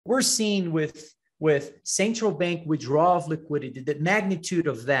we're seeing with central bank withdrawal of liquidity, the magnitude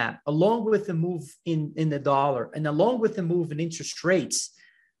of that, along with the move in the dollar and along with the move in interest rates,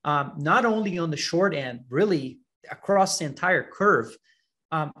 not only on the short end, really across the entire curve,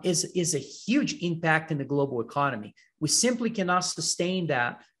 is a huge impact in the global economy. We simply cannot sustain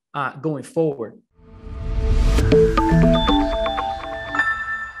that going forward.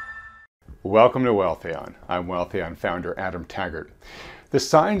 Welcome to Wealthion. I'm Wealthion founder Adam Taggart. The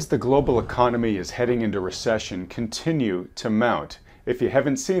signs the global economy is heading into recession continue to mount. If you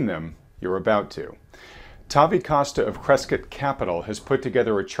haven't seen them, you're about to. Tavi Costa of Crescat Capital has put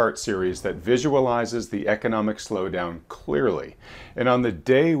together a chart series that visualizes the economic slowdown clearly. And on the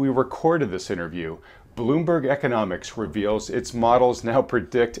day we recorded this interview, Bloomberg Economics reveals its models now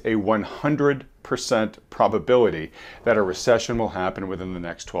predict a 100% probability that a recession will happen within the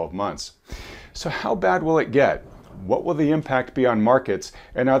next 12 months. So how bad will it get? What will the impact be on markets?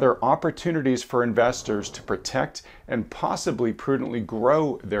 And are there opportunities for investors to protect and possibly prudently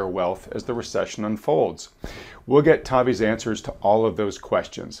grow their wealth as the recession unfolds? We'll get Tavi's answers to all of those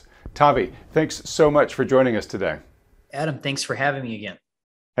questions. Tavi, thanks so much for joining us today. Adam, thanks for having me again.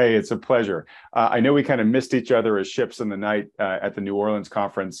 Hey, it's a pleasure. I know we kind of missed each other as ships in the night at the New Orleans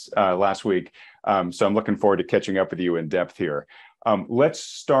conference last week. So I'm looking forward to catching up with you in depth here. Let's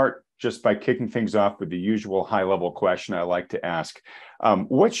start just by kicking things off with the usual high-level question I like to ask.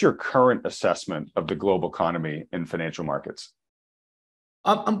 What's your current assessment of the global economy and financial markets?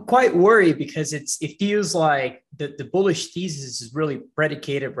 I'm quite worried because it feels like the bullish thesis is really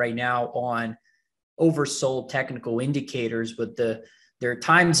predicated right now on oversold technical indicators, but there are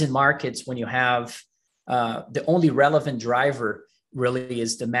times in markets when you have the only relevant driver really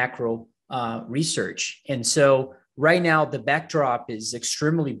is the macro research. And so right now, the backdrop is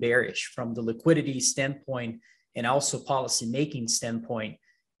extremely bearish from the liquidity standpoint and also policymaking standpoint.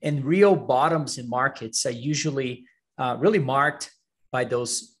 And real bottoms in markets are usually really marked by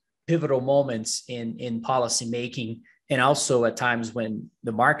those pivotal moments in policymaking and also at times when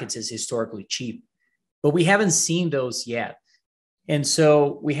the markets is historically cheap. But we haven't seen those yet. And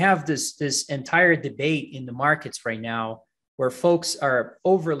so we have this entire debate in the markets right now where folks are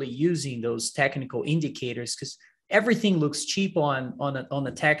overly using those technical indicators because everything looks cheap on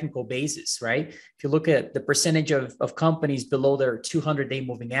a technical basis, right? If you look at the percentage of companies below their 200-day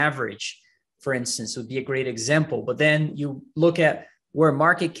moving average, for instance, would be a great example. But then you look at where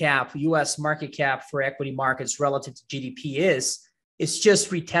market cap, US market cap for equity markets relative to GDP is, it's just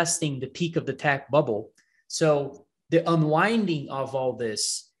retesting the peak of the tech bubble. So the unwinding of all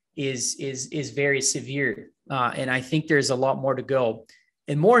this is very severe. And I think there's a lot more to go.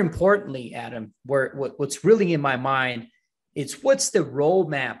 And more importantly, Adam, what's really in my mind, it's what's the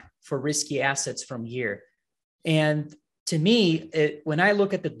roadmap for risky assets from here? And to me, when I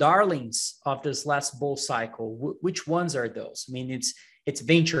look at the darlings of this last bull cycle, which ones are those? I mean, it's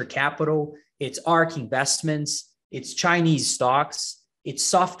venture capital, it's ARK investments, it's Chinese stocks, it's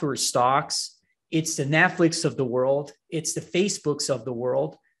software stocks, it's the Netflix of the world, it's the Facebooks of the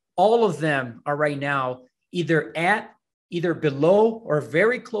world. All of them are right now either below or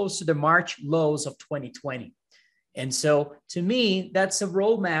very close to the March lows of 2020. And so to me, that's a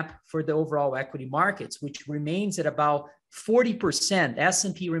roadmap for the overall equity markets, which remains at about 40%.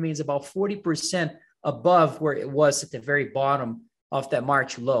 S&P remains about 40% above where it was at the very bottom of that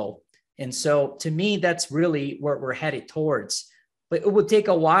March low. And so to me, that's really where we're headed towards. But it will take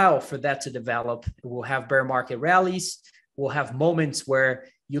a while for that to develop. We'll have bear market rallies. We'll have moments where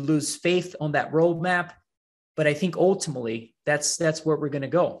you lose faith on that roadmap. But I think ultimately that's where we're going to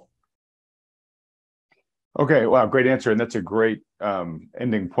go. Okay, wow, great answer. And that's a great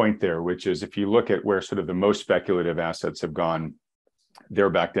ending point there, which is if you look at where sort of the most speculative assets have gone, they're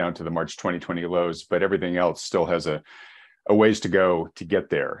back down to the March 2020 lows, but everything else still has a ways to go to get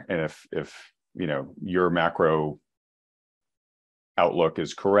there. And if you know your macro outlook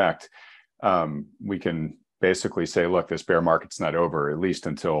is correct, we can basically say, look, this bear market's not over, at least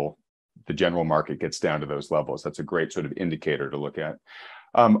until the general market gets down to those levels. That's a great sort of indicator to look at.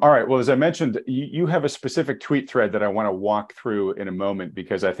 All right. Well, as I mentioned, you have a specific tweet thread that I want to walk through in a moment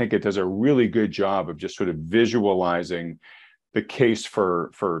because I think it does a really good job of just sort of visualizing the case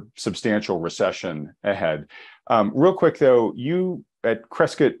for substantial recession ahead. Real quick, though, you at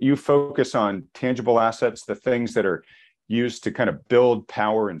Crescat, you focus on tangible assets, the things that are used to kind of build,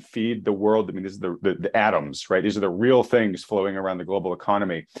 power, and feed the world. I mean, these are the atoms, right? These are the real things flowing around the global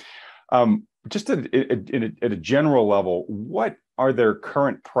economy. Just at a general level, what are their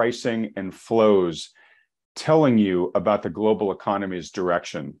current pricing and flows telling you about the global economy's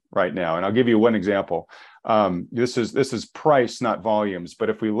direction right now? And I'll give you one example. This is price, not volumes. But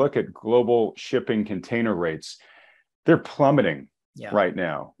if we look at global shipping container rates, they're plummeting right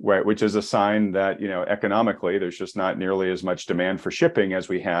now, right? Which is a sign that, economically, there's just not nearly as much demand for shipping as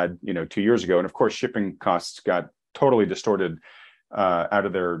we had, 2 years ago. And of course, shipping costs got totally distorted out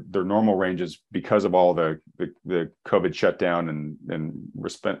of their normal ranges because of all the COVID shutdown and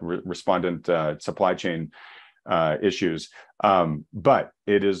respondent supply chain issues. But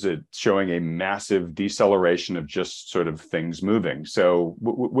it's showing a massive deceleration of just sort of things moving. So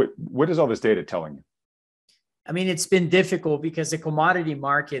what is all this data telling you? I mean, it's been difficult because the commodity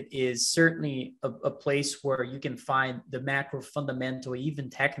market is certainly a place where you can find the macro fundamental, even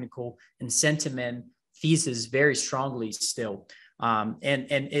technical and sentiment thesis very strongly still. And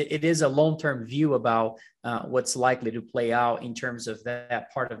it is a long-term view about what's likely to play out in terms of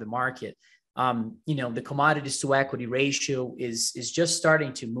that part of the market. The commodities to equity ratio is just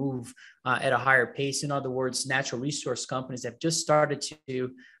starting to move at a higher pace. In other words, natural resource companies have just started to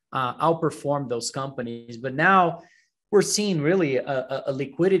outperform those companies. But now we're seeing really a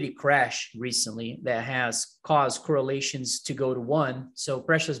liquidity crash recently that has caused correlations to go to one. So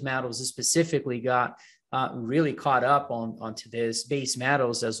precious metals specifically got really caught up onto this, base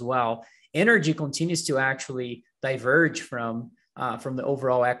metals as well. Energy continues to actually diverge from the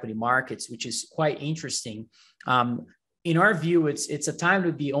overall equity markets, which is quite interesting. In our view, it's a time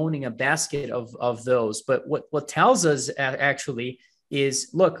to be owning a basket of those. But what tells us actually is,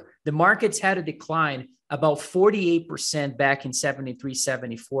 look, the markets had a decline about 48% back in 73,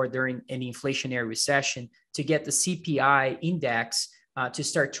 74 during an inflationary recession to get the CPI index to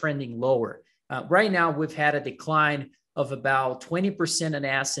start trending lower. Right now, we've had a decline of about 20% in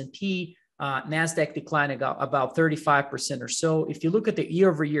S&P, NASDAQ decline about 35% or so. If you look at the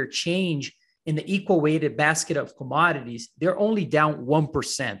year-over-year change in the equal weighted basket of commodities, they're only down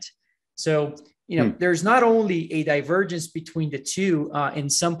 1%. So, there's not only a divergence between the two in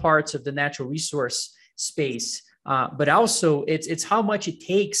some parts of the natural resource space, but also it's how much it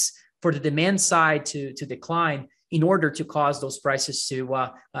takes for the demand side to decline in order to cause those prices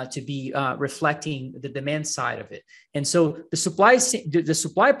to be reflecting the demand side of it. And so the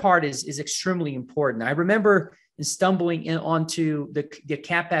supply part is extremely important. I remember stumbling onto the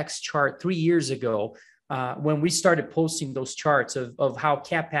CapEx chart 3 years ago when we started posting those charts of how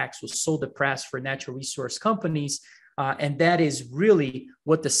CapEx was so depressed for natural resource companies. And that is really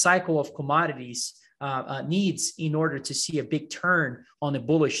what the cycle of commodities needs in order to see a big turn on the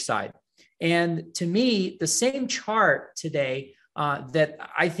bullish side. And to me, the same chart today that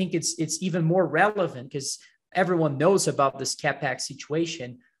I think it's even more relevant because everyone knows about this CapEx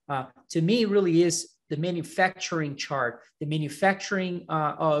situation, to me really is the manufacturing chart, the manufacturing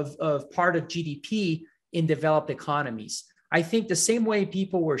of part of GDP in developed economies. I think the same way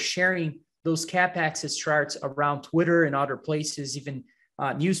people were sharing those CapEx charts around Twitter and other places, even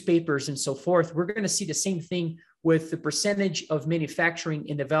newspapers and so forth, we're going to see the same thing with the percentage of manufacturing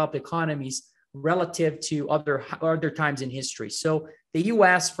in developed economies relative to other times in history. So the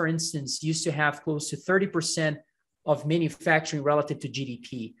US, for instance, used to have close to 30% of manufacturing relative to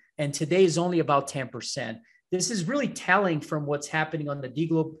GDP, and today is only about 10%. This is really telling from what's happening on the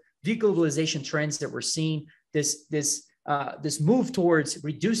deglobalization trends that we're seeing, this move towards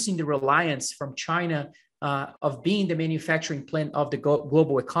reducing the reliance from China of being the manufacturing plant of the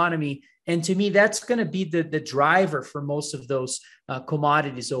global economy. And to me, that's going to be the driver for most of those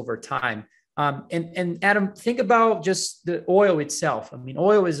commodities over time. And Adam, think about just the oil itself. I mean,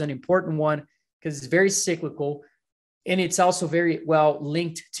 oil is an important one because it's very cyclical, and it's also very well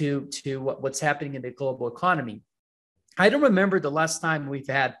linked to what's happening in the global economy. I don't remember the last time we've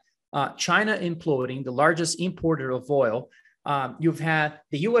had China imploding, the largest importer of oil. You've had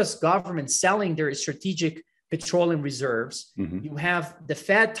the U.S. government selling their strategic petroleum reserves. Mm-hmm. You have the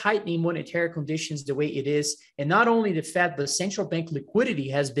Fed tightening monetary conditions the way it is. And not only the Fed, but central bank liquidity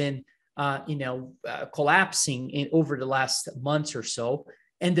has been collapsing over the last months or so.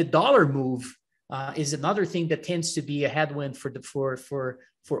 And the dollar move is another thing that tends to be a headwind for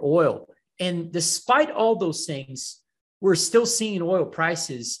oil. And despite all those things, we're still seeing oil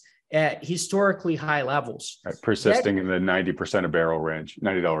prices at historically high levels. Right, persisting in the 90% a barrel range,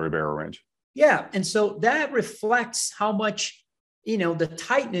 $90 a barrel range. Yeah. And so that reflects how much, the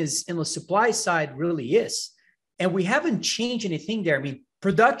tightness in the supply side really is. And we haven't changed anything there. I mean,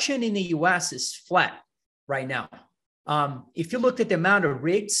 production in the US is flat right now. If you looked at the amount of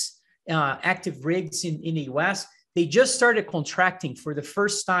rigs, active rigs in the US, they just started contracting for the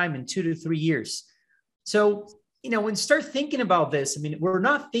first time in 2 to 3 years. So, when you start thinking about this, I mean, we're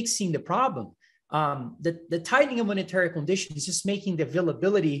not fixing the problem. The tightening of monetary conditions is just making the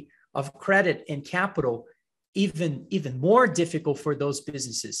availability of credit and capital even more difficult for those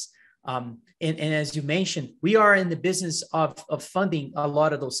businesses. And as you mentioned, we are in the business of funding a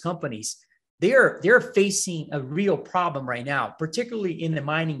lot of those companies. They're facing a real problem right now, particularly in the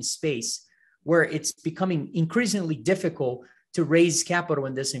mining space, where it's becoming increasingly difficult to raise capital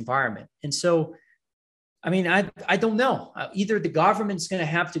in this environment. And so, I mean, I don't know. Either the government's going to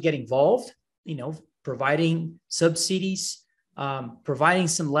have to get involved, providing subsidies, providing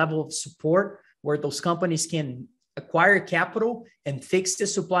some level of support where those companies can acquire capital and fix the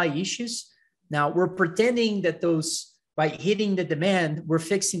supply issues. Now, we're pretending that by hitting the demand, we're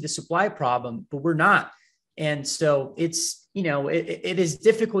fixing the supply problem, but we're not. And so it's, it is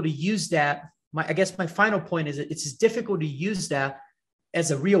difficult to use that. I guess my final point is that it's difficult to use that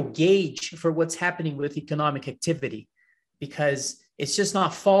as a real gauge for what's happening with economic activity, because it's just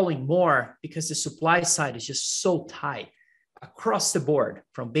not falling more because the supply side is just so tight across the board,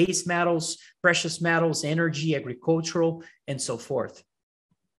 from base metals, precious metals, energy, agricultural, and so forth.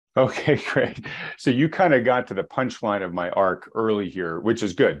 Okay, great. So you kind of got to the punchline of my arc early here, which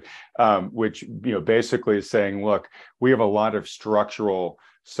is good, which basically is saying, look, we have a lot of structural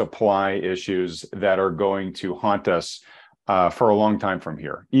supply issues that are going to haunt us for a long time from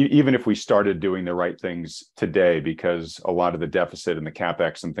here, even if we started doing the right things today, because a lot of the deficit and the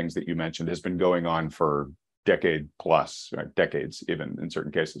capex and things that you mentioned has been going on for decade plus, decades even in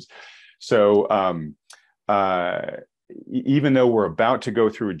certain cases. So even though we're about to go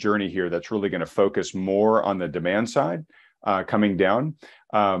through a journey here that's really going to focus more on the demand side coming down,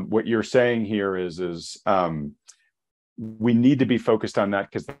 what you're saying here is we need to be focused on that,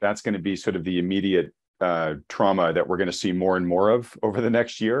 because that's going to be sort of the immediate trauma that we're going to see more and more of over the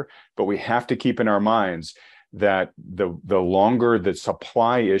next year. But we have to keep in our minds that the longer the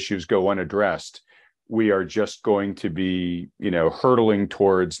supply issues go unaddressed, we are just going to be, hurtling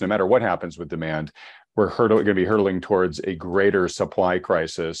towards, no matter what happens with demand, we're going to be hurtling towards a greater supply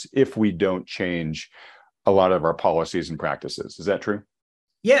crisis if we don't change a lot of our policies and practices. Is that true?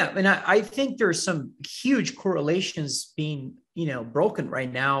 Yeah, and I think there's some huge correlations being, broken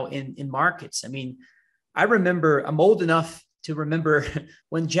right now in markets. I mean, I'm old enough to remember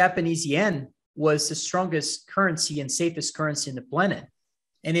when Japanese yen was the strongest currency and safest currency in the planet,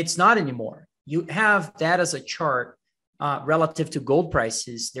 and it's not anymore. You have that as a chart relative to gold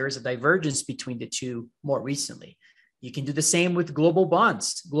prices. There is a divergence between the two more recently. You can do the same with global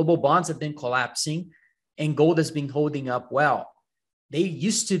bonds. Global bonds have been collapsing, and gold has been holding up well. They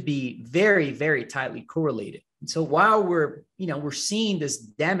used to be very, very tightly correlated. And so while we're seeing this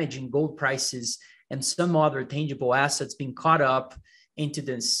damage in gold prices and some other tangible assets being caught up into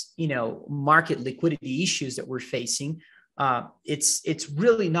this, market liquidity issues that we're facing, it's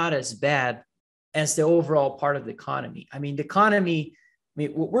really not as bad as the overall part of the economy. I mean,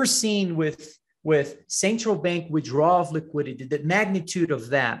 what we're seeing with central bank withdrawal of liquidity, the magnitude of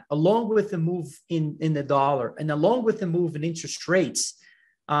that, along with the move in the dollar and along with the move in interest rates,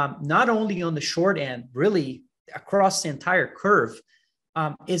 not only on the short end, really across the entire curve,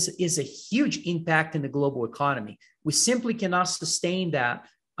 is a huge impact in the global economy. We simply cannot sustain that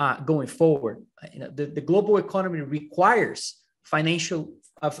going forward. The global economy requires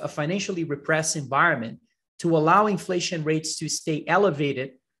a financially repressed environment to allow inflation rates to stay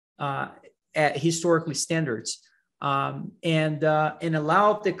elevated at historically standards, and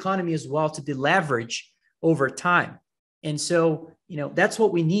allow the economy as well to deleverage over time. And so, that's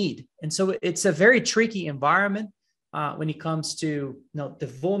what we need. And so it's a very tricky environment when it comes to the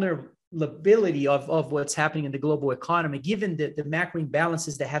vulnerability of what's happening in the global economy, given the macro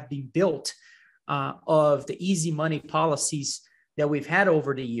imbalances that have been built of the easy money policies that we've had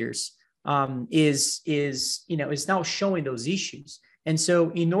over the years, is now showing those issues. And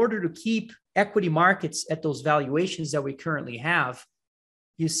so in order to keep equity markets at those valuations that we currently have,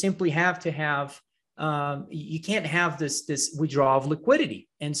 you simply have to have, you can't have this withdrawal of liquidity.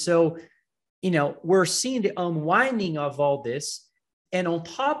 And so, we're seeing the unwinding of all this. And on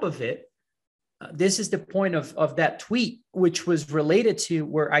top of it, this is the point of that tweet, which was related to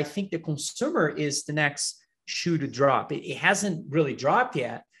where I think the consumer is the next shoe to drop. It hasn't really dropped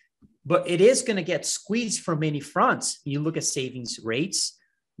yet, but it is going to get squeezed from many fronts. You look at savings rates,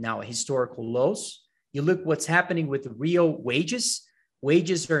 now at historical lows. You look what's happening with real wages.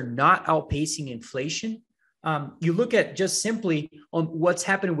 Wages are not outpacing inflation. You look at just simply on what's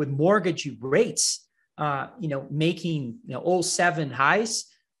happening with mortgage rates, making 07 highs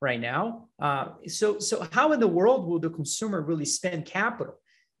right now. So how in the world will the consumer really spend capital?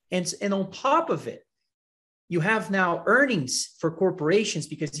 And on top of it, you have now earnings for corporations,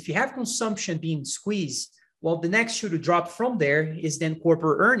 because if you have consumption being squeezed, well, the next shoe to drop from there is then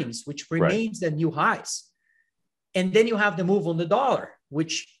corporate earnings, which remains at new highs. And then you have the move on the dollar,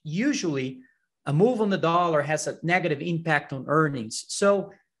 which usually a move on the dollar has a negative impact on earnings.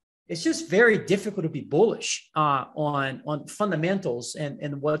 So it's just very difficult to be bullish on fundamentals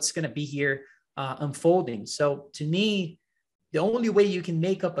and what's going to be here unfolding. So to me, the only way you can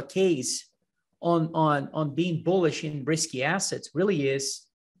make up a case on being bullish in risky assets really is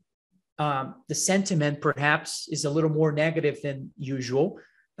the sentiment perhaps is a little more negative than usual.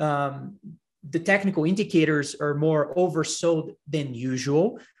 The technical indicators are more oversold than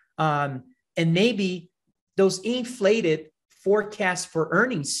usual. And maybe those inflated forecasts for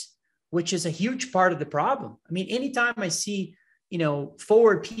earnings, which is a huge part of the problem. I mean, anytime I see,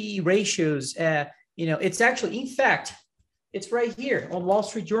 forward PE ratios, it's actually, in fact, it's right here on Wall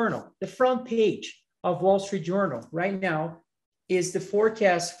Street Journal. The front page of Wall Street Journal right now is the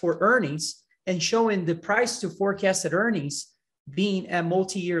forecast for earnings and showing the price to forecasted earnings being at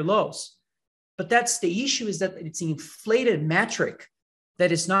multi-year lows. But that's the issue, is that it's an inflated metric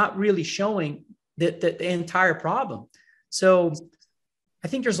that is not really showing the entire problem. So I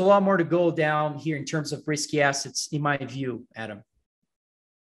think there's a lot more to go down here in terms of risky assets, in my view, Adam.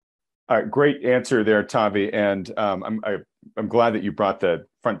 Great answer there, Tavi. And I'm glad that you brought the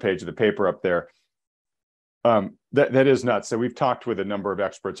front page of the paper up there. That is nuts. So we've talked with a number of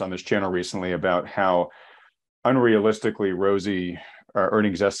experts on this channel recently about how unrealistically rosy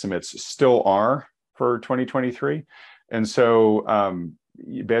earnings estimates still are for 2023. And so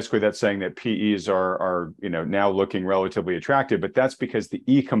basically that's saying that PEs are now looking relatively attractive, but that's because the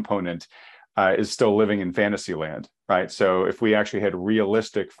E component is still living in fantasy land, right? So if we actually had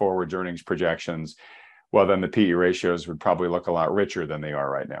realistic forward earnings projections, well, then the PE ratios would probably look a lot richer than they are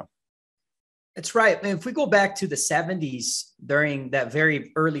right now. That's right. And if we go back to the 70s, during that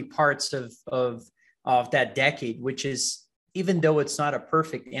very early parts of that decade, which is, even though it's not a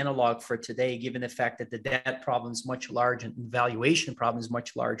perfect analog for today, given the fact that the debt problem is much larger and valuation problem is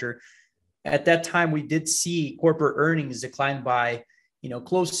much larger, at that time we did see corporate earnings decline by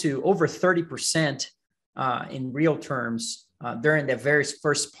close to over 30% in real terms during the very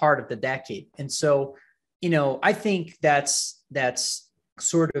first part of the decade. And so, I think that's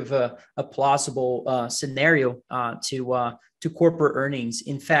sort of a plausible scenario to corporate earnings.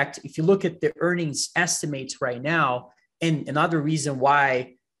 In fact, if you look at the earnings estimates right now, and another reason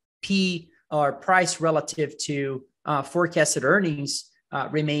why P or price relative to forecasted earnings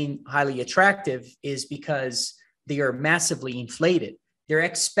remain highly attractive is because they are massively inflated. They're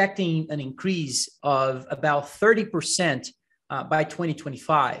expecting an increase of about 30% by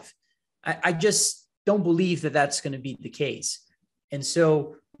 2025. I just don't believe that that's going to be the case. And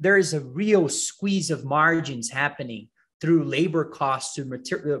so there is a real squeeze of margins happening through labor costs to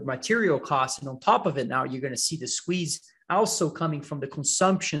material costs. And on top of it, now you're going to see the squeeze also coming from the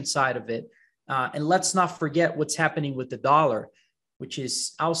consumption side of it. And let's not forget what's happening with the dollar, which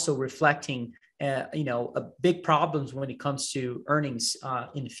is also reflecting a big problems when it comes to earnings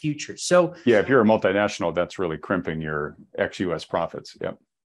in the future. So yeah, if you're a multinational, that's really crimping your ex-US profits. Yep.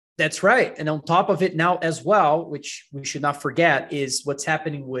 That's right. And on top of it now as well, which we should not forget, is what's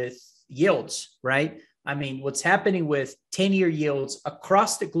happening with yields, right? I mean, what's happening with 10-year yields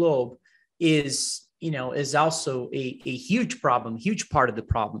across the globe is also a huge problem, huge part of the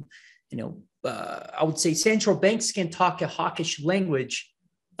problem. I would say central banks can talk a hawkish language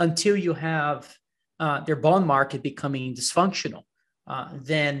until you have their bond market becoming dysfunctional.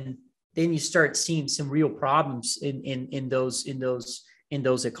 Then you start seeing some real problems in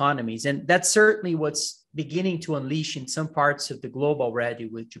those economies. And that's certainly what's beginning to unleash in some parts of the globe already,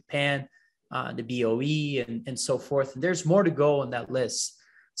 with Japan, the BOE, and so forth. And there's more to go on that list.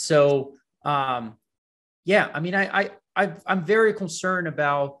 So, I'm very concerned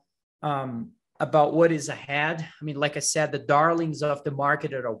about what is ahead. I mean, like I said, the darlings of the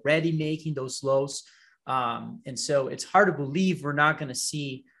market are already making those lows. And so it's hard to believe we're not going to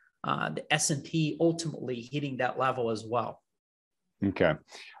see the S&P ultimately hitting that level as well. Okay.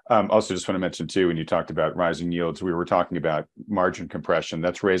 Also, just want to mention too, when you talked about rising yields, we were talking about margin compression.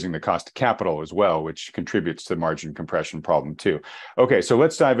 That's raising the cost of capital as well, which contributes to the margin compression problem too. Okay, so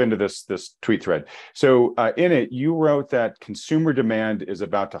let's dive into this tweet thread. So in it, you wrote that consumer demand is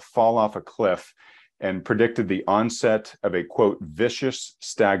about to fall off a cliff and predicted the onset of a, quote, vicious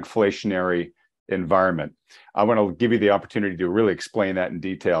stagflationary environment. I want to give you the opportunity to really explain that in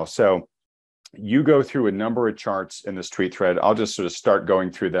detail. So you go through a number of charts in this tweet thread. I'll just sort of start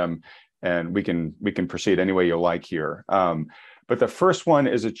going through them, and we can proceed any way you like here. But the first one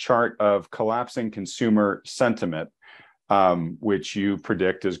is a chart of collapsing consumer sentiment, which you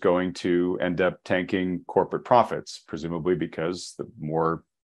predict is going to end up tanking corporate profits, presumably because the more,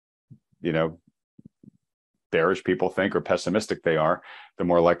 bearish people think or pessimistic they are, the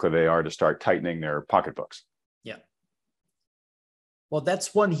more likely they are to start tightening their pocketbooks. Yeah. Well,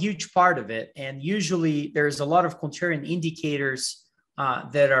 that's one huge part of it. And usually there's a lot of contrarian indicators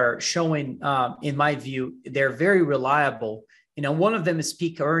that are showing, in my view, they're very reliable. One of them is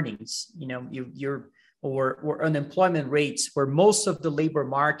peak earnings, or unemployment rates, where most of the labor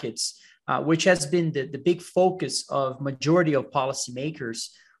markets, which has been the big focus of majority of policymakers.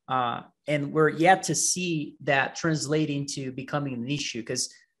 And we're yet to see that translate into becoming an issue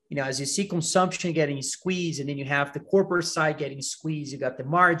because, as you see consumption getting squeezed and then you have the corporate side getting squeezed, you got the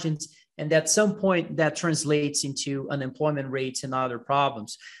margins, and at some point that translates into unemployment rates and other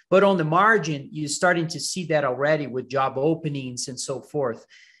problems. But on the margin, you're starting to see that already with job openings and so forth.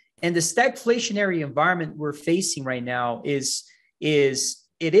 And the stagflationary environment we're facing right now is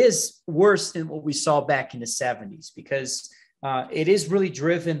worse than what we saw back in the 70s because it is really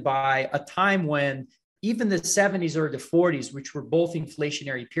driven by a time when even the 70s or the 40s, which were both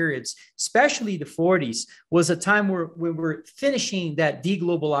inflationary periods, especially the 40s, was a time where we were finishing that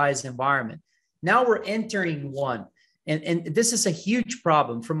deglobalized environment. Now we're entering one. And this is a huge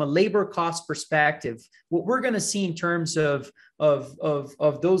problem from a labor cost perspective. What we're going to see in terms of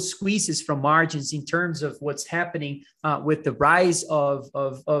those squeezes from margins, in terms of what's happening with the rise of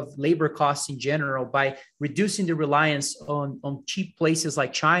labor costs in general by reducing the reliance on cheap places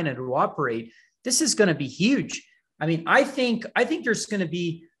like China to operate, this is going to be huge. I mean, I think there's going to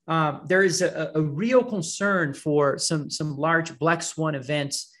be there is a real concern for some large black swan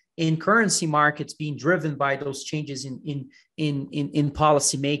events in currency markets being driven by those changes in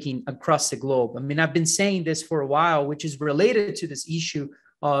policy making across the globe. I mean, I've been saying this for a while, which is related to this issue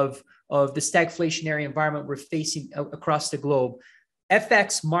of the stagflationary environment we're facing across the globe.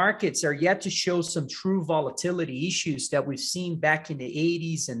 FX markets are yet to show some true volatility issues that we've seen back in the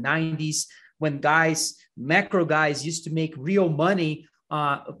 80s and 90s when macro guys used to make real money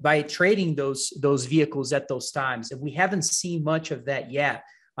by trading those vehicles at those times. And we haven't seen much of that yet.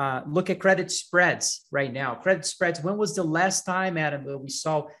 Look at credit spreads right now. Credit spreads, when was the last time, Adam, that we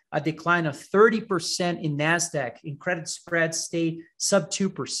saw a decline of 30% in NASDAQ and credit spreads stay sub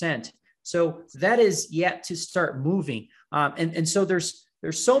 2%? So that is yet to start moving. And so there's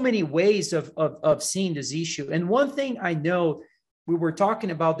so many ways of seeing this issue. And one thing I know, we were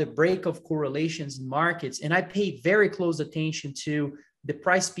talking about the break of correlations in markets, and I pay very close attention to the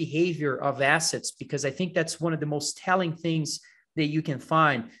price behavior of assets because I think that's one of the most telling things that you can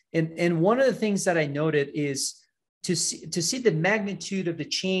find. And one of the things that I noted is to see the magnitude of the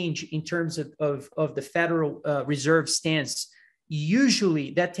change in terms of the Federal Reserve stance.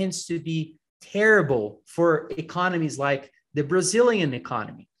 Usually that tends to be terrible for economies like the Brazilian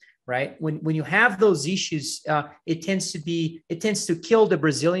economy, right? When you have those issues, it tends to kill the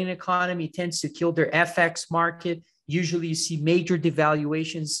Brazilian economy, it tends to kill their FX market. Usually you see major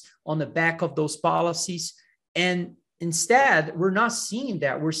devaluations on the back of those policies. And instead, we're not seeing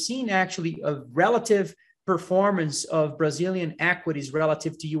that. We're seeing actually a relative performance of Brazilian equities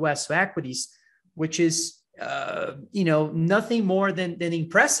relative to U.S. equities, which is, nothing more than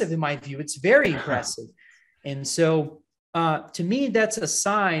impressive in my view. It's very impressive. And so to me, that's a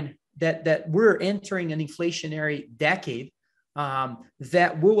sign that we're entering an inflationary decade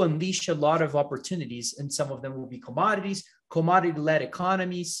that will unleash a lot of opportunities. And some of them will be commodity-led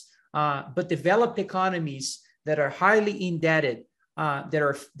economies, but developed economies that are highly indebted,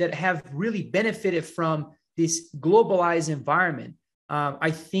 that have really benefited from this globalized environment,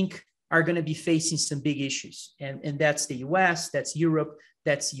 I think are going to be facing some big issues. And that's the US, that's Europe,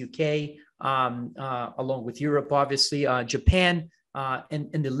 that's UK, along with Europe, obviously, Japan,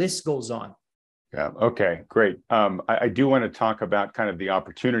 and the list goes on. Yeah. Okay, great. I do want to talk about kind of the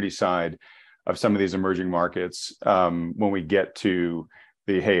opportunity side of some of these emerging markets when we get to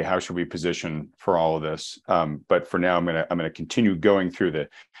the, hey, how should we position for all of this? But for now, I'm gonna continue going through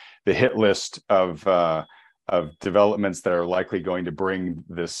the hit list of developments that are likely going to bring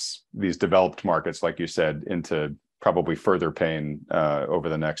these developed markets, like you said, into probably further pain over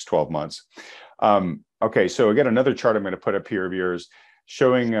the next 12 months. Okay, so again, another chart I'm going to put up here of yours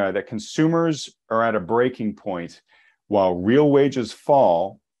showing that consumers are at a breaking point while real wages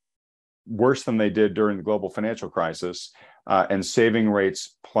fall worse than they did during the global financial crisis, and saving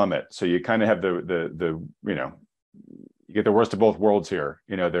rates plummet. So you kind of have the you get the worst of both worlds here.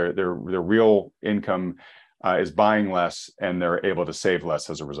 Their real income is buying less, and they're able to save less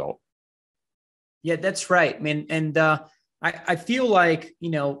as a result. Yeah, that's right. I mean, and I feel like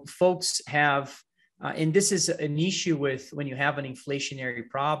folks have, and this is an issue with when you have an inflationary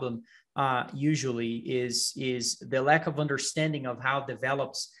problem. Usually is the lack of understanding of how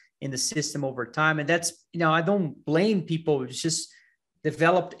in the system over time. And that's, I don't blame people. It's just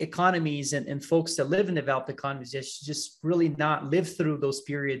developed economies and folks that live in developed economies just really not live through those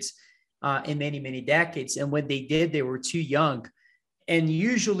periods in many, many decades. And when they did, they were too young. And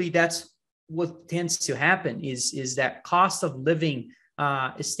usually that's what tends to happen is that cost of living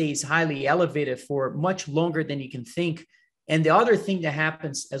stays highly elevated for much longer than you can think. And the other thing that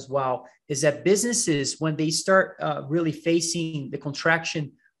happens as well is that businesses, when they start really facing the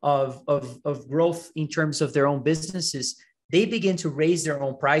contraction of growth in terms of their own businesses, they begin to raise their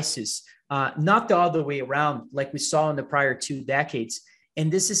own prices, not the other way around, like we saw in the prior 2 decades. And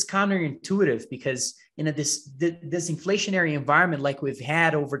this is counterintuitive because this inflationary environment like we've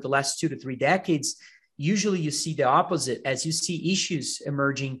had over the last 2 to 3 decades, usually you see the opposite. As you see issues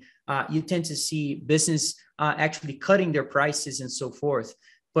emerging, you tend to see business actually cutting their prices and so forth.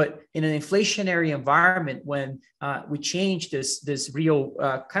 But in an inflationary environment, when we change this real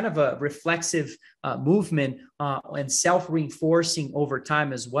kind of a reflexive movement and self-reinforcing over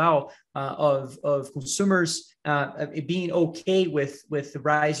time as well of consumers being okay with the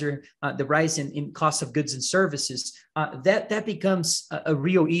rise in cost of goods and services, that becomes a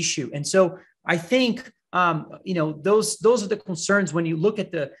real issue. And so I think those are the concerns when you look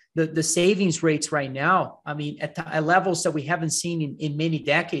at the savings rates right now. I mean, at levels that we haven't seen in many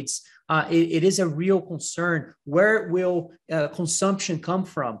decades, it is a real concern. Where will consumption come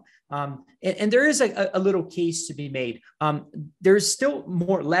from? And there is a little case to be made. There's still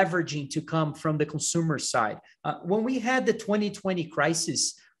more leveraging to come from the consumer side. When we had the 2020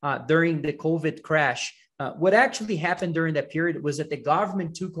 crisis during the COVID crash, what actually happened during that period was that the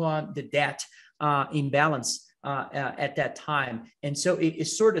government took on the debt imbalance at that time. And so it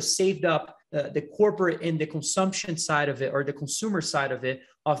sort of saved up the corporate and the consumption side of it, or the consumer side of it,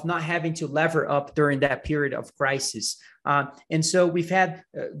 of not having to lever up during that period of crisis. And so we've had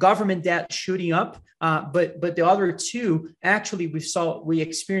government debt shooting up, but the other two, actually, we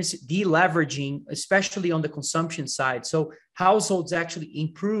experienced deleveraging, especially on the consumption side. So households actually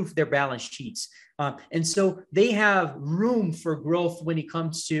improve their balance sheets. And so they have room for growth when it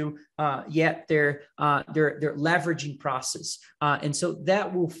comes to their leveraging process. And so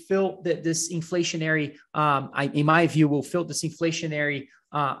that will fill this inflationary, in my view, will fill this inflationary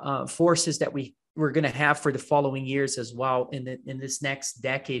forces that we're going to have for the following years as well in this next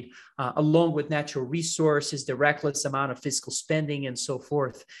decade, along with natural resources, the reckless amount of fiscal spending, and so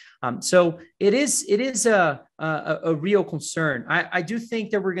forth. So it is a real concern. I do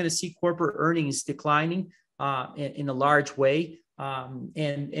think that we're going to see corporate earnings declining in a large way, and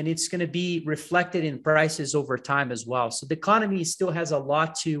it's going to be reflected in prices over time as well. So the economy still has a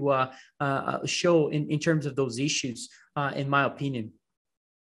lot to show in terms of those issues, in my opinion.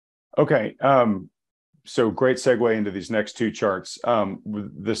 Okay. So great segue into these next 2 charts.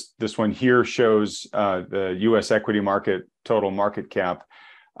 This one here shows the U.S. equity market total market cap.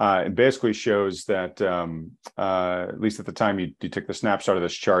 It basically shows that at least at the time you took the snapshot of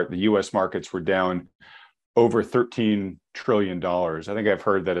this chart, the U.S. markets were down over $13 trillion. I think I've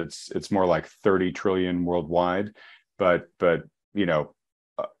heard that it's more like 30 trillion worldwide, but a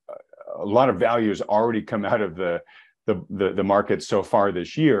lot of value has already come out of the market so far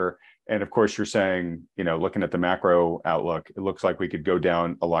this year. And of course, you're saying, looking at the macro outlook, it looks like we could go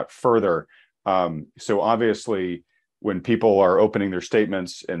down a lot further. So obviously, when people are opening their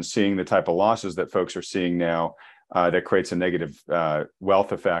statements and seeing the type of losses that folks are seeing now, that creates a negative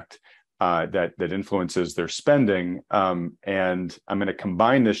wealth effect that influences their spending. And I'm going to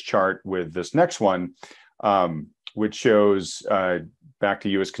combine this chart with this next one, which shows back to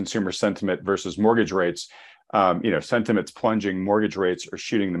U.S. consumer sentiment versus mortgage rates. Sentiment's plunging, mortgage rates are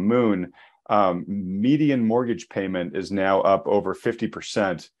shooting the moon. Median mortgage payment is now up over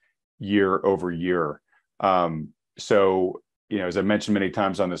 50% year over year. So, as I mentioned many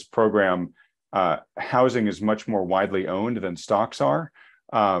times on this program, housing is much more widely owned than stocks are.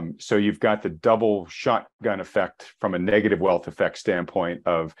 So you've got the double shotgun effect from a negative wealth effect standpoint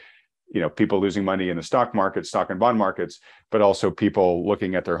of people losing money in the stock market, stock and bond markets, but also people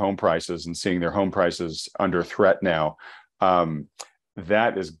looking at their home prices and seeing their home prices under threat now.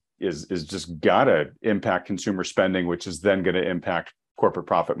 That is just gotta impact consumer spending, which is then going to impact corporate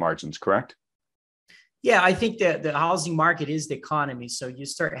profit margins, correct? Yeah, I think that the housing market is the economy. So you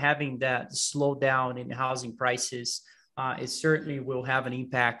start having that slowdown in housing prices, it certainly will have an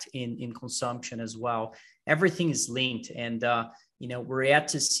impact in consumption as well. Everything is linked, and we're yet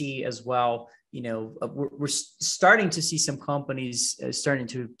to see as well. We're starting to see some companies starting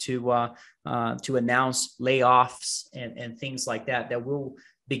to announce layoffs and things like that will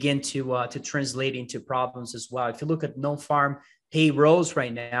begin to translate into problems as well. If you look at non-farm payrolls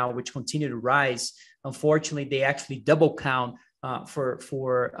right now, which continue to rise. Unfortunately, they actually double count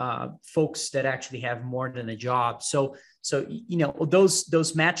for folks that actually have more than a job. So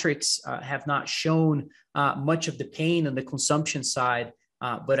those metrics have not shown much of the pain on the consumption side,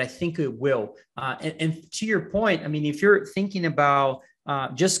 but I think it will. And to your point, I mean, if you're thinking about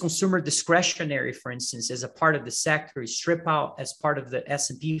just consumer discretionary, for instance, as a part of the sector, strip out as part of the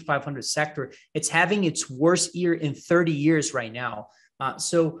S&P 500 sector, it's having its worst year in 30 years right now.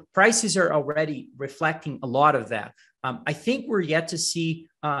 So prices are already reflecting a lot of that. I think we're yet to see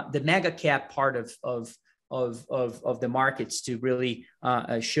the mega cap part of the markets to really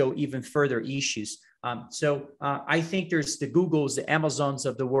show even further issues. So I think there's the Googles, the Amazons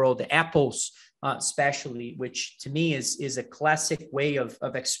of the world, the Apples, especially, which to me is a classic way of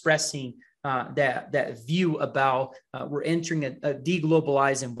expressing that view about we're entering a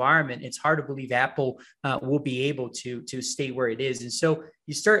deglobalized environment. It's hard to believe Apple will be able to stay where it is. And so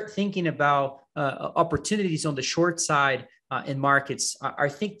you start thinking about opportunities on the short side in markets. I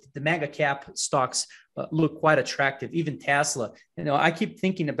think the mega cap stocks look quite attractive, even Tesla. I keep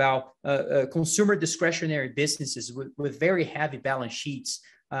thinking about consumer discretionary businesses with very heavy balance sheets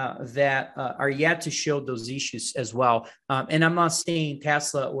that are yet to show those issues as well. And I'm not saying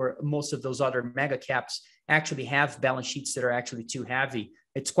Tesla or most of those other mega caps actually have balance sheets that are actually too heavy.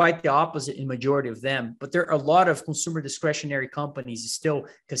 It's quite the opposite in majority of them. But there are a lot of consumer discretionary companies still.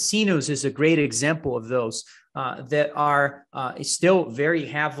 Casinos is a great example of those that are still very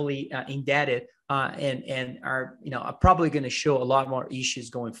heavily indebted and are probably going to show a lot more issues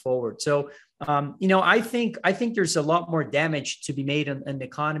going forward. So I think there's a lot more damage to be made in the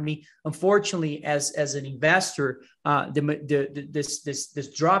economy. Unfortunately, as an investor,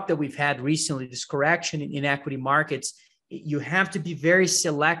 this drop that we've had recently, this correction in equity markets, you have to be very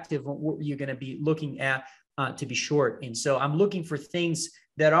selective on what you're going to be looking at to be short. And so I'm looking for things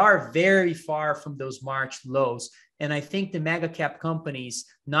that are very far from those March lows. And I think the mega cap companies,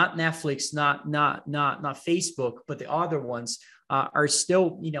 not Netflix, not Facebook, but the other ones are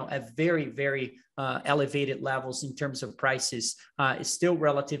still, at very, very elevated levels in terms of prices, still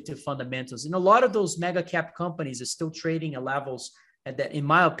relative to fundamentals. And a lot of those mega cap companies are still trading at levels that, in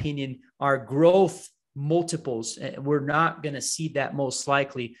my opinion, are growth multiples. We're not going to see that most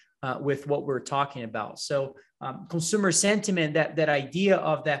likely with what we're talking about. So consumer sentiment, that idea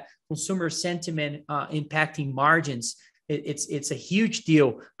of that consumer sentiment impacting margins, it's a huge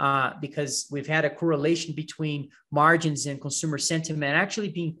deal because we've had a correlation between margins and consumer sentiment actually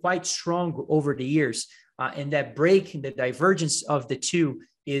being quite strong over the years. And that break in the divergence of the two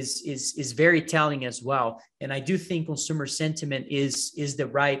is very telling as well. And I do think consumer sentiment is the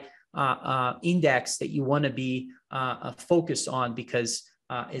right index that you want to be focused on, because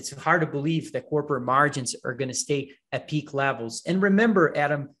it's hard to believe that corporate margins are going to stay at peak levels. And remember,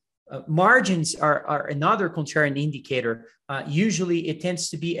 Adam, margins are another contrarian indicator. Usually it tends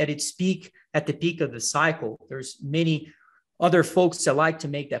to be at its peak at the peak of the cycle. There's many other folks that like to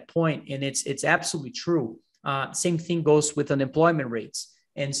make that point, and it's absolutely true. Same thing goes with unemployment rates.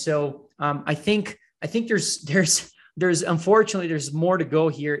 And so I think there's unfortunately there's more to go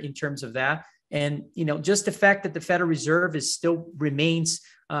here in terms of that. And just the fact that the Federal Reserve still remains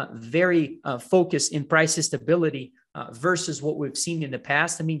very focused in price stability versus what we've seen in the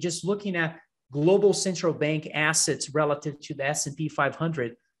past. I mean, just looking at global central bank assets relative to the S&P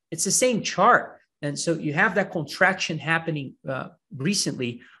 500, it's the same chart. And so you have that contraction happening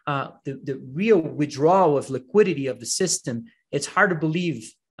recently, the real withdrawal of liquidity of the system. It's hard to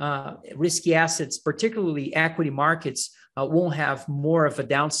believe risky assets, particularly equity markets, won't have more of a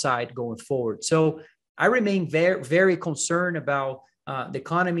downside going forward. So I remain very, very concerned about the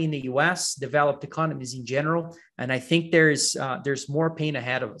economy in the U.S., developed economies in general, and I think there's more pain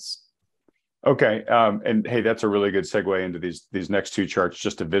ahead of us. Okay, and hey, that's a really good segue into these next two charts,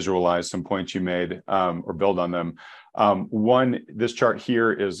 just to visualize some points you made or build on them. One, this chart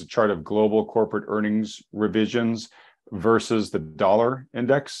here is a chart of global corporate earnings revisions versus the dollar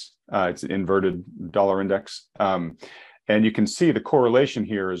index. It's an inverted dollar index. And you can see the correlation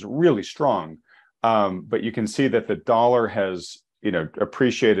here is really strong. But you can see that the dollar has,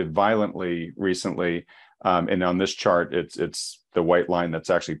 appreciated violently recently. And on this chart, it's the white line that's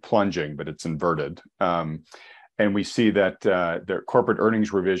actually plunging, but it's inverted. And we see that their corporate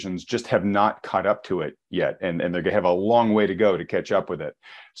earnings revisions just have not caught up to it yet. And they're going to have a long way to go to catch up with it.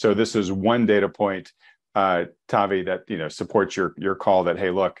 So this is one data point, Tavi, that supports your call that,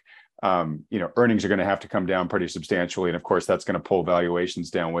 hey, look, earnings are going to have to come down pretty substantially, and of course that's going to pull valuations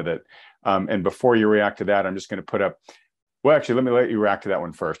down with it. And before you react to that, I'm just going to put up. Well, actually, let me let you react to that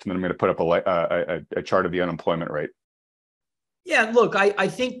one first, and then I'm going to put up a chart of the unemployment rate. Yeah, look, I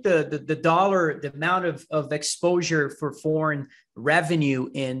think the dollar, the amount of exposure for foreign revenue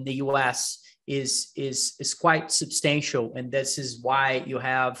in the U.S. is quite substantial, and this is why you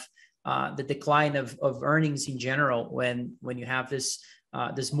have the decline of earnings in general when you have this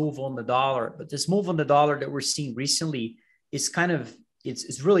move on the dollar. But this move on the dollar that we're seeing recently is kind of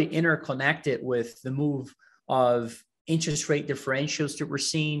it's really interconnected with the move of interest rate differentials that we're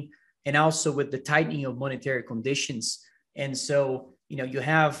seeing, and also with the tightening of monetary conditions. And so, you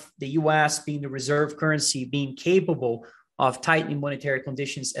have the US being the reserve currency, being capable of tightening monetary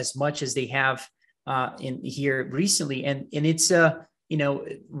conditions as much as they have in here recently. And it's,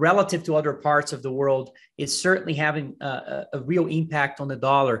 relative to other parts of the world, it's certainly having a real impact on the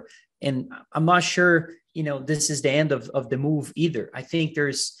dollar. And I'm not sure, this is the end of the move either. I think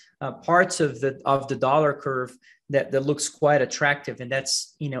there's parts of the dollar curve that looks quite attractive. And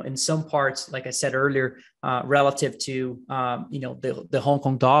that's, in some parts, like I said earlier, relative to, the Hong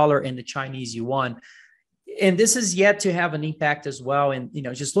Kong dollar and the Chinese yuan. And this is yet to have an impact as well. And,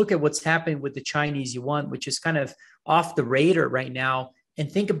 just look at what's happening with the Chinese yuan, which is kind of off the radar right now. And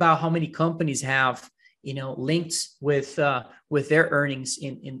think about how many companies have, links with their earnings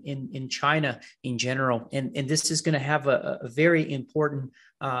in China in general. And this is going to have a very important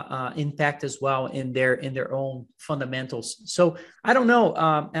impact as well in their own fundamentals. So I don't know,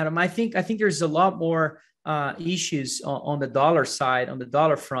 Adam. I think there's a lot more issues on the dollar side, on the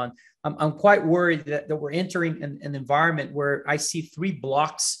dollar front. I'm quite worried that we're entering an environment where I see three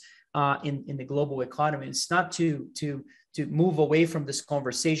blocks in the global economy. It's not to move away from this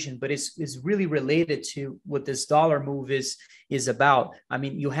conversation, but it's really related to what this dollar move is about. I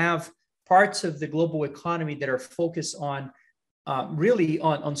mean, you have parts of the global economy that are focused on really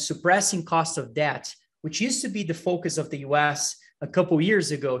on suppressing cost of debt, which used to be the focus of the US a couple of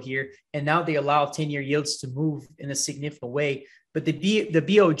years ago here, and now they allow 10-year yields to move in a significant way. But the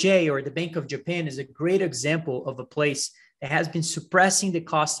BOJ, or the Bank of Japan, is a great example of a place that has been suppressing the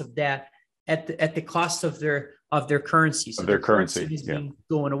cost of debt at the cost of their currency. So of their currency is being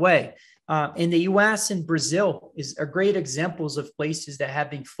going away. In the US and Brazil are great examples of places that have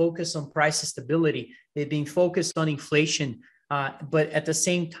been focused on price stability. They've been focused on inflation, but at the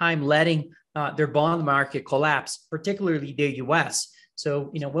same time letting their bond market collapse, particularly the US. So,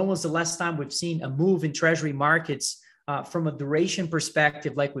 when was the last time we've seen a move in treasury markets from a duration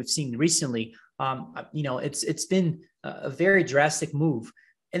perspective like we've seen recently? It's been a very drastic move.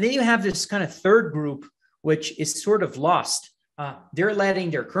 And then you have this kind of third group, which is sort of lost. They're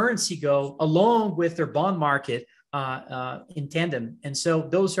letting their currency go along with their bond market in tandem. And so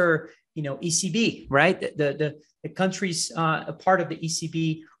those are, ECB, right? The countries a part of the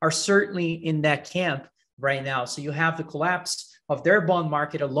ECB are certainly in that camp right now. So you have the collapse of their bond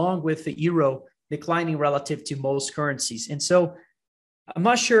market along with the euro declining relative to most currencies. And so I'm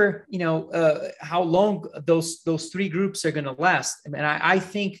not sure, how long those three groups are going to last. I mean, I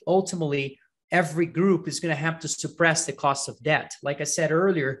think ultimately every group is going to have to suppress the cost of debt. Like I said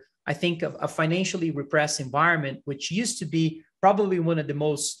earlier, I think of a financially repressed environment, which used to be probably one of the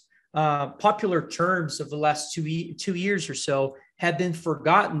most popular terms of the last 2 years or so, had been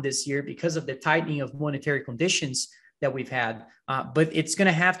forgotten this year because of the tightening of monetary conditions that we've had. But it's going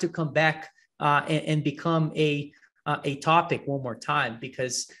to have to come back and become a topic one more time,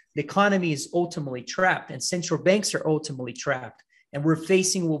 because the economy is ultimately trapped and central banks are ultimately trapped. And we're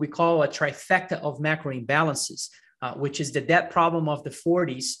facing what we call a trifecta of macro imbalances, which is the debt problem of the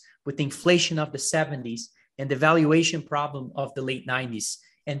 40s with the inflation of the 70s and the valuation problem of the late 90s.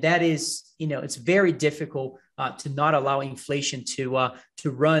 And that is, it's very difficult to not allow inflation to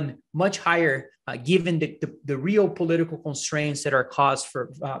run much higher, given the real political constraints that are caused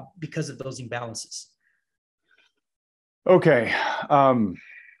because of those imbalances. Okay. All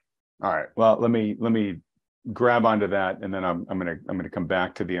right. Well, let me grab onto that, and then I'm gonna come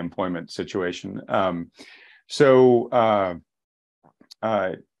back to the employment situation. As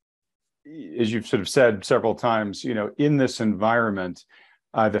you've sort of said several times, in this environment,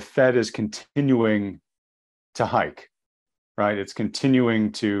 the Fed is continuing to hike, right? It's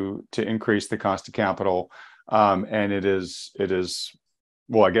continuing to increase the cost of capital, and it is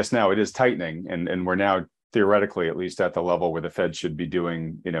well, I guess now it is tightening, and we're now theoretically at least at the level where the Fed should be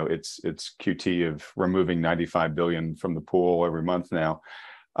doing, its QT of removing $95 billion from the pool every month now.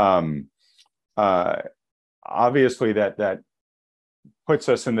 Obviously, that puts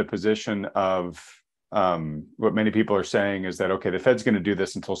us in the position of what many people are saying is that, okay, the Fed's going to do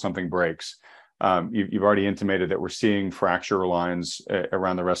this until something breaks. You've already intimated that we're seeing fracture lines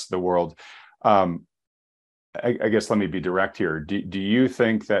around the rest of the world. I guess let me be direct here. Do you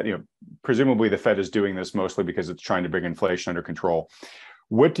think that, presumably the Fed is doing this mostly because it's trying to bring inflation under control?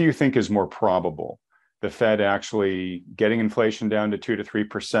 What do you think is more probable? The Fed actually getting inflation down to 2 to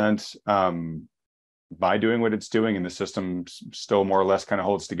 3% by doing what it's doing, and the system still more or less kind of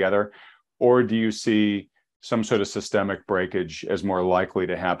holds together? Or do you see some sort of systemic breakage as more likely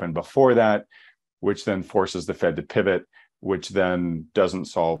to happen before that, which then forces the Fed to pivot, which then doesn't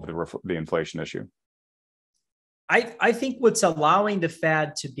solve the inflation issue? I think what's allowing the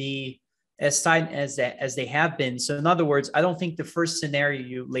Fed to be as tight as they have been. So in other words, I don't think the first scenario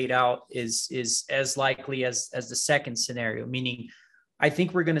you laid out is as likely as the second scenario, meaning I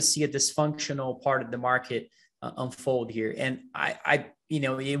think we're going to see a dysfunctional part of the market unfold here. And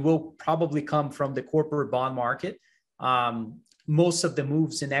it will probably come from the corporate bond market. Most of the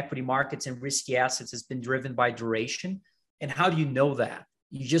moves in equity markets and risky assets has been driven by duration. And how do you know that?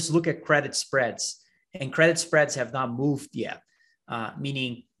 You just look at credit spreads. And credit spreads have not moved yet,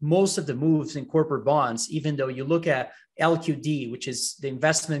 meaning most of the moves in corporate bonds, even though you look at LQD, which is the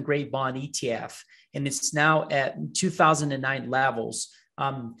investment grade bond ETF, and it's now at 2009 levels,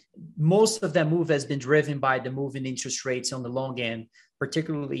 most of that move has been driven by the move in interest rates on the long end,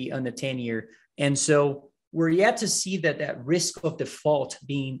 particularly on the 10-year. And so we're yet to see that risk of default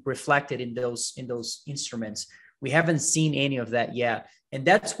being reflected in those instruments. We haven't seen any of that yet. And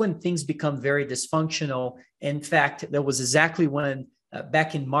that's when things become very dysfunctional. In fact, that was exactly when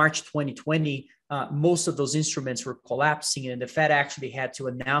back in March 2020, most of those instruments were collapsing, and the Fed actually had to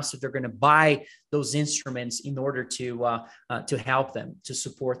announce that they're going to buy those instruments in order to help them, to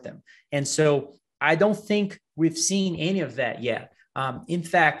support them. And so I don't think we've seen any of that yet. In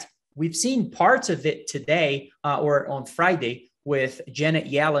fact, we've seen parts of it today or on Friday with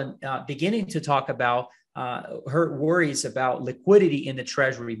Janet Yellen beginning to talk about her worries about liquidity in the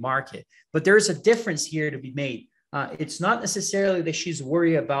Treasury market. But there's a difference here to be made. It's not necessarily that she's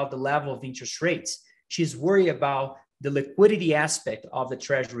worried about the level of interest rates. She's worried about the liquidity aspect of the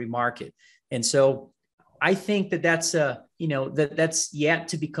Treasury market. And so I think that's that's yet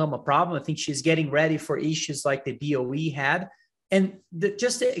to become a problem. I think she's getting ready for issues like the BOE had. And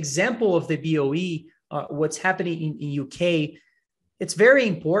just the example of the BOE, what's happening in UK, it's very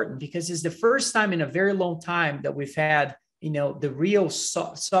important because it's the first time in a very long time that we've had, the real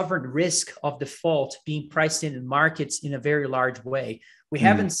sovereign risk of default being priced in markets in a very large way. We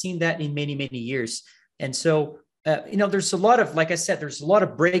haven't seen that in many, many years. And so, there's a lot of, like I said, there's a lot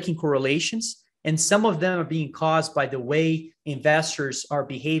of breaking correlations, and some of them are being caused by the way investors are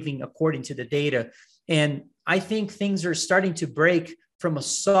behaving according to the data. And I think things are starting to break from a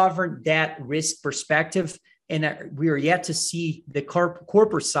sovereign debt risk perspective. And we are yet to see the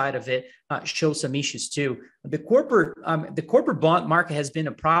corporate side of it show some issues too. The corporate bond market has been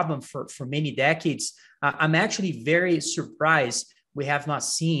a problem for many decades. I'm actually very surprised we have not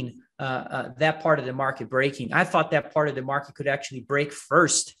seen that part of the market breaking. I thought that part of the market could actually break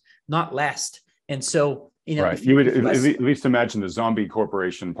first, not last. And so, right. You would at least imagine the zombie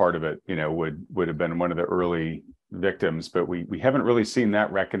corporation part of it, would have been one of the early victims, but we haven't really seen that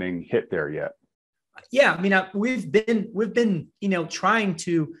reckoning hit there yet. Yeah, I mean, we've been trying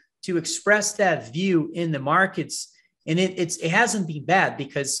to express that view in the markets, and it hasn't been bad,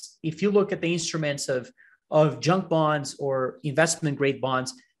 because if you look at the instruments of junk bonds or investment grade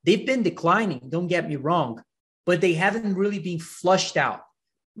bonds, they've been declining. Don't get me wrong, but they haven't really been flushed out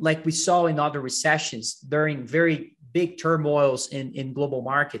like we saw in other recessions during very big turmoils in global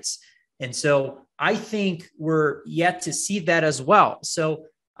markets. And so I think we're yet to see that as well. So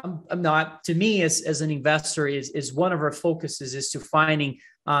I'm not, to me, as an investor, is one of our focuses is to finding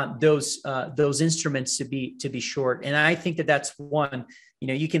those instruments to be short. And I think that's one.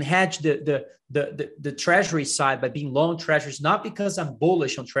 You can hedge the treasury side by being long treasuries, not because I'm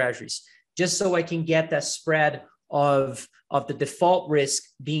bullish on treasuries, just so I can get that spread of the default risk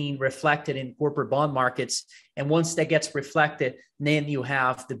being reflected in corporate bond markets. And once that gets reflected, then you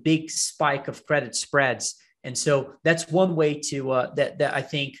have the big spike of credit spreads. And so that's one way to that I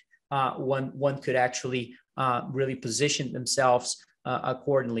think one could actually really position themselves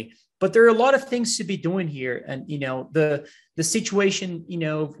accordingly. But there are a lot of things to be doing here, and the situation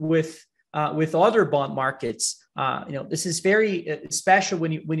with other bond markets, this is very special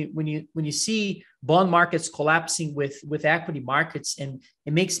when you see bond markets collapsing with equity markets, and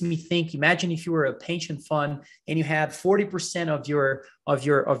it makes me think. Imagine if you were a pension fund and you had 40% of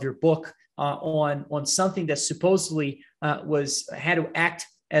your book on something that supposedly had to act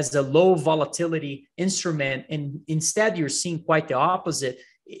as a low volatility instrument, and instead you're seeing quite the opposite.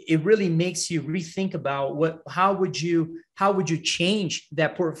 it really makes you rethink about how would you change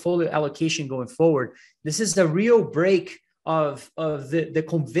that portfolio allocation going forward. This is a real break of the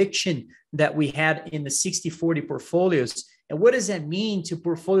conviction that we had in the 60-40 portfolios. And what does that mean to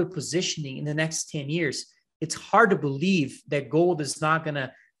portfolio positioning in the next 10 years? It's hard to believe that gold is not going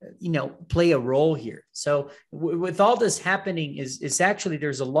to play a role here. So with all this happening is actually,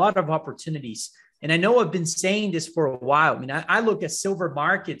 there's a lot of opportunities. And I know I've been saying this for a while. I mean, I look at silver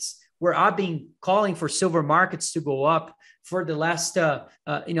markets where I've been calling for silver markets to go up for the last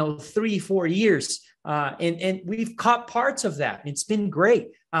 3-4 years. And we've caught parts of that. It's been great.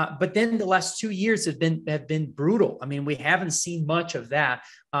 But then the last 2 years have been brutal. I mean, we haven't seen much of that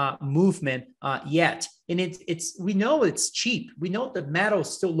movement yet. And we know it's cheap. We know the metal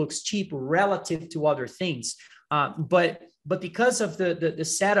still looks cheap relative to other things. But because of the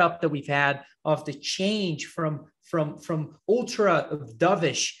setup that we've had of the change from ultra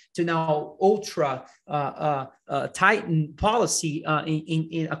dovish to now ultra tighten policy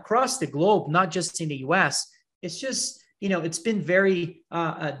in across the globe, not just in the US, it's just, it's been very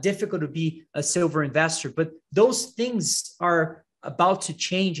difficult to be a silver investor. But those things are about to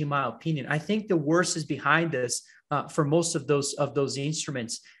change, in my opinion. I think the worst is behind us for most of those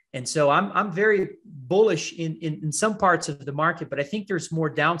instruments. And so I'm very bullish in some parts of the market, but I think there's more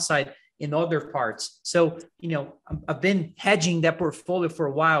downside in other parts. So, I've been hedging that portfolio for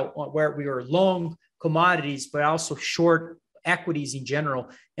a while where we were long commodities, but also short equities in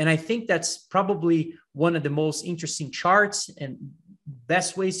general. And I think that's probably one of the most interesting charts and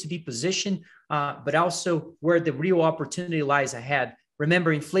best ways to be positioned, but also where the real opportunity lies ahead.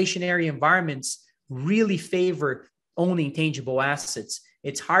 Remember, inflationary environments really favor owning tangible assets.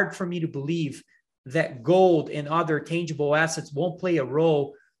 It's hard for me to believe that gold and other tangible assets won't play a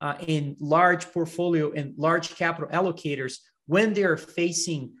role in large portfolio and large capital allocators when they're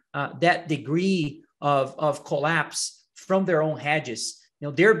facing that degree of collapse from their own hedges.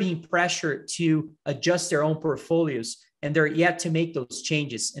 They're being pressured to adjust their own portfolios, and they're yet to make those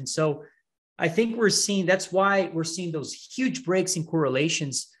changes. And so I think that's why we're seeing those huge breaks in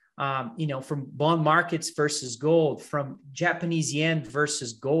correlations, from bond markets versus gold, from Japanese yen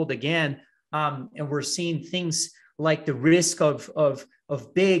versus gold again. And we're seeing things like the risk of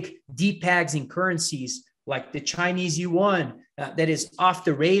big depegs in currencies like the Chinese yuan that is off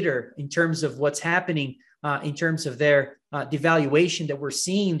the radar in terms of what's happening in terms of their devaluation that we're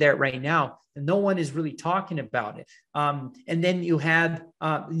seeing there right now. And no one is really talking about it. And then you had,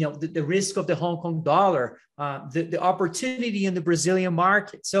 the risk of the Hong Kong dollar, the opportunity in the Brazilian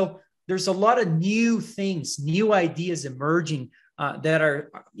market. So there's a lot of new things, new ideas emerging that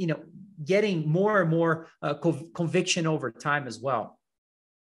are, getting more and more conviction over time as well.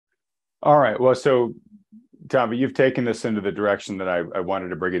 All right. Well, so Tavi, you've taken this into the direction that I wanted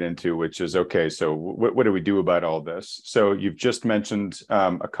to bring it into, which is, okay, so what do we do about all this? So you've just mentioned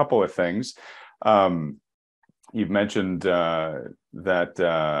a couple of things. You've mentioned that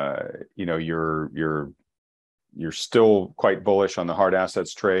you're still quite bullish on the hard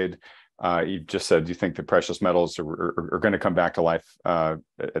assets trade. You just said you think the precious metals are going to come back to life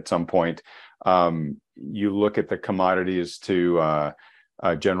at some point. You look at the commodities to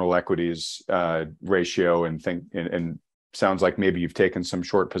general equities ratio and think, and sounds like maybe you've taken some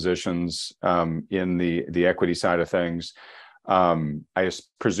short positions in the equity side of things. I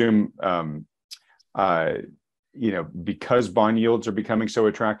presume because bond yields are becoming so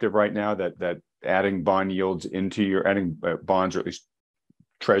attractive right now that adding bond yields into adding bonds, or at least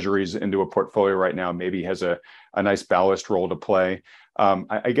treasuries, into a portfolio right now maybe has a nice ballast role to play.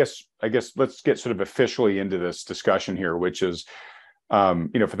 I guess let's get sort of officially into this discussion here, which is, for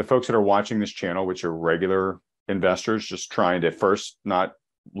the folks that are watching this channel, which are regular investors just trying to first not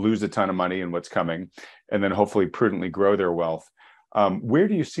lose a ton of money in what's coming, and then hopefully prudently grow their wealth. Where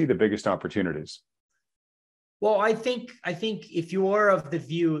do you see the biggest opportunities? Well, I think if you are of the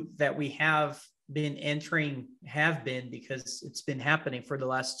view that we have been because it's been happening for the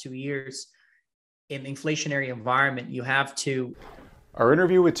last 2 years in the inflationary environment, you have to. Our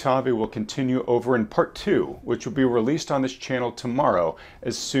interview with Tavi will continue over in part 2, which will be released on this channel tomorrow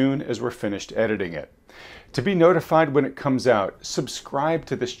as soon as we're finished editing it. To be notified when it comes out, subscribe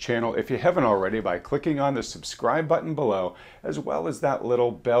to this channel if you haven't already by clicking on the subscribe button below, as well as that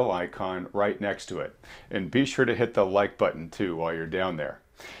little bell icon right next to it. And be sure to hit the like button too while you're down there.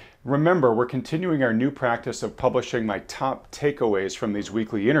 Remember, we're continuing our new practice of publishing my top takeaways from these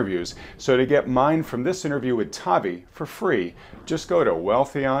weekly interviews. So to get mine from this interview with Tavi for free, just go to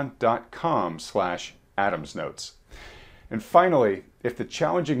wealthion.com/AdamsNotes. And finally, if the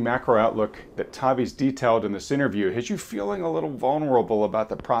challenging macro outlook that Tavi's detailed in this interview has you feeling a little vulnerable about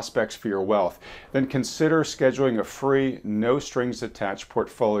the prospects for your wealth, then consider scheduling a free, no strings attached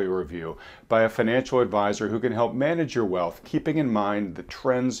portfolio review by a financial advisor who can help manage your wealth, keeping in mind the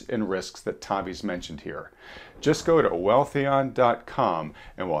trends and risks that Tavi's mentioned here. Just go to wealthion.com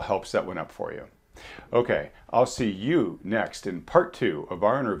and we'll help set one up for you. Okay, I'll see you next in part 2 of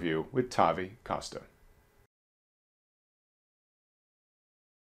our interview with Tavi Costa.